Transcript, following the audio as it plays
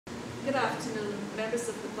Good afternoon, members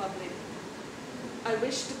of the public. I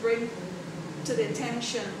wish to bring to the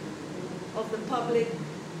attention of the public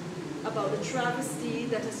about the travesty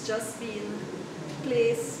that has just been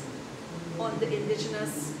placed on the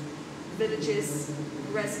indigenous villages,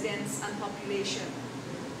 residents, and population.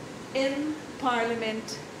 In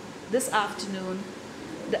Parliament this afternoon,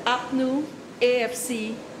 the APNU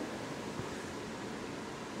AFC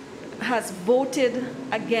has voted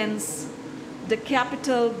against the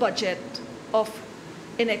capital budget of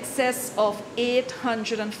in excess of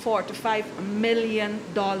 $845 million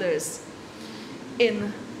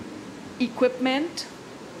in equipment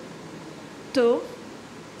to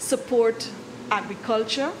support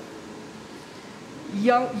agriculture,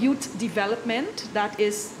 youth development, that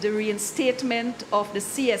is the reinstatement of the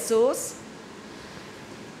CSOs,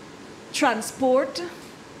 transport,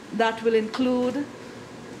 that will include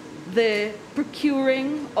the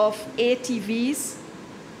procuring of ATVs,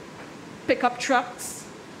 pickup trucks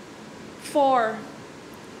for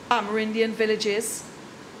Amerindian villages.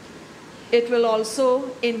 It will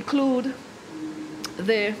also include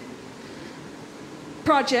the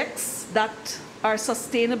projects that are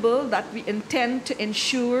sustainable, that we intend to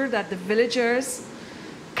ensure that the villagers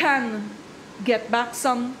can get back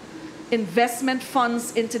some investment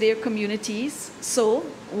funds into their communities. So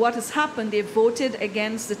what has happened, they voted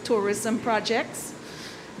against the tourism projects,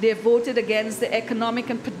 they voted against the economic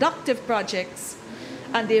and productive projects,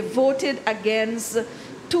 and they voted against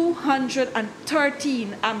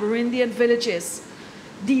 213 Amerindian villages,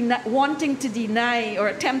 wanting to deny or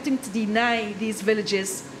attempting to deny these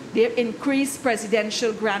villages their increased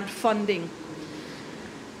presidential grant funding.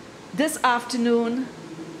 This afternoon,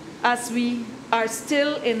 as we are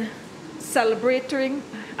still in celebrating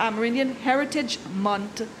Amerindian Heritage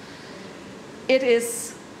Month, it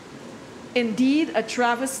is indeed a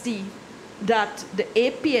travesty that the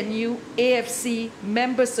APNU AFC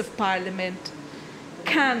members of Parliament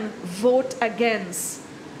can vote against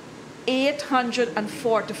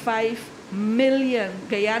 $845 million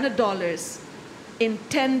Guyana dollars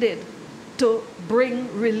intended to bring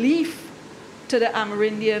relief to the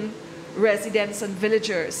Amerindian residents and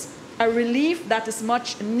villagers. A relief that is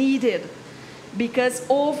much needed because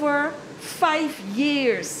over 5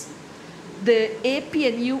 years, the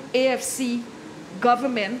APNU AFC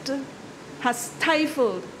government has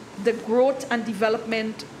stifled the growth and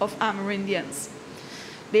development of Amerindians.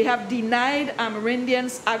 They have denied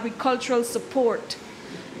Amerindians agricultural support.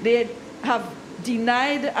 They have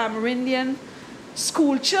denied Amerindian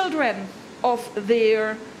school children of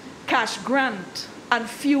their cash grant and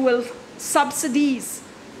fuel subsidies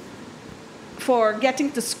for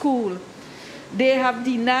getting to school. They have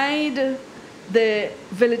denied the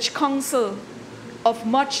village council of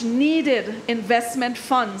much needed investment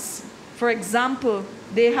funds. For example,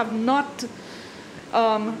 they have not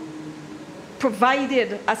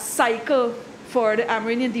provided a cycle for the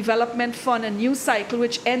Amerindian Development Fund, a new cycle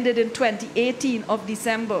which ended in 2018 of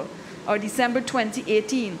December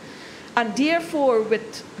 2018. And therefore,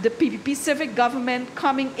 with the PPP civic government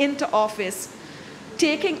coming into office,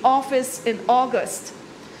 taking office in August,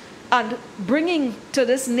 and bringing to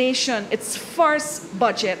this nation its first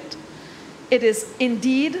budget, it is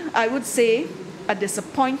indeed, I would say, a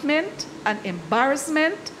disappointment, an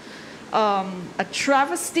embarrassment, a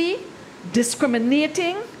travesty,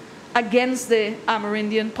 discriminating against the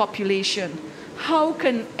Amerindian population. How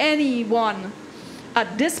can anyone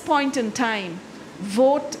at this point in time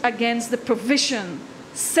vote against the provision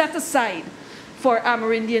set aside for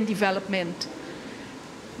Amerindian development?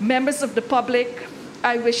 Members of the public,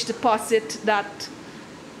 I wish to posit that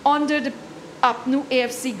under the APNU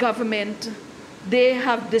AFC government, they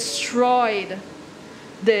have destroyed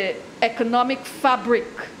the economic fabric,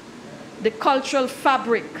 the cultural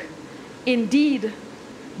fabric, indeed,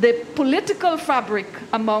 the political fabric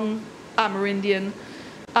among Amerindians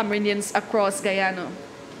across Guyana.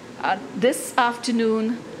 This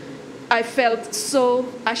afternoon, I felt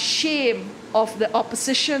so ashamed of the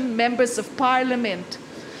opposition members of Parliament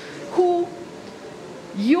who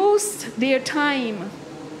used their time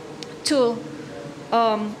to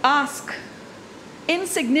ask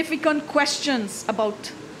insignificant questions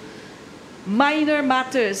about minor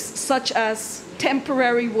matters such as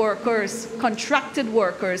temporary workers, contracted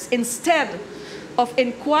workers, instead of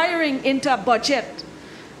inquiring into a budget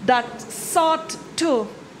that sought to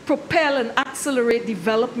propel and accelerate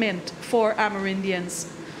development for Amerindians.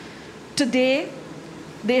 Today,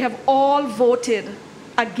 they have all voted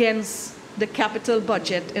against the capital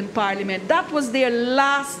budget in Parliament. That was their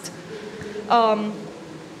last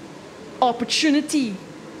opportunity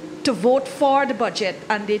to vote for the budget,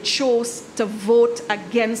 and they chose to vote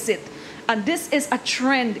against it. And this is a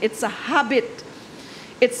trend, it's a habit.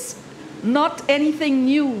 It's not anything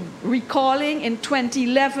new. Recalling in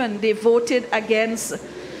 2011, they voted against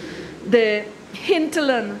the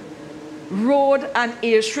Hinterland Road and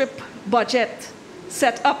Airstrip budget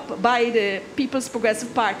set up by the People's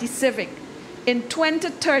Progressive Party Civic. In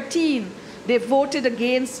 2013, they voted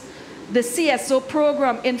against the CSO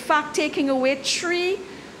program, in fact, taking away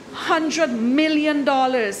 $300 million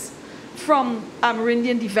from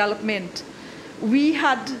Amerindian development.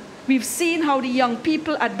 We've seen how the young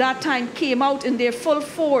people at that time came out in their full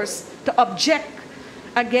force to object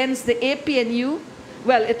against the APNU.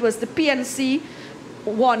 Well, it was the PNC,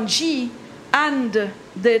 1G, and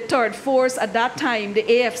the third force at that time, the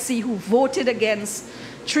AFC, who voted against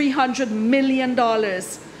 $300 million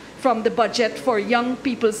from the budget for young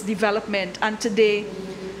people's development. And today,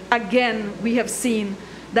 again, we have seen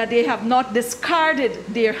that they have not discarded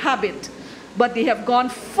their habit, but they have gone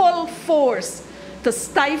full force to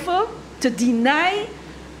stifle, to deny,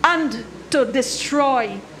 and to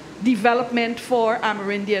destroy development for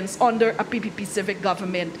Amerindians under a PPP civic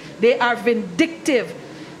government. They are vindictive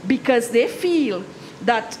because they feel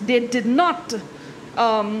that they did not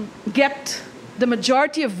get the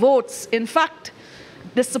majority of votes, in fact,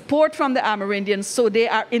 the support from the Amerindians, so they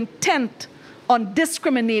are intent on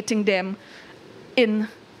discriminating them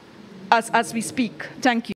as we speak. Thank you.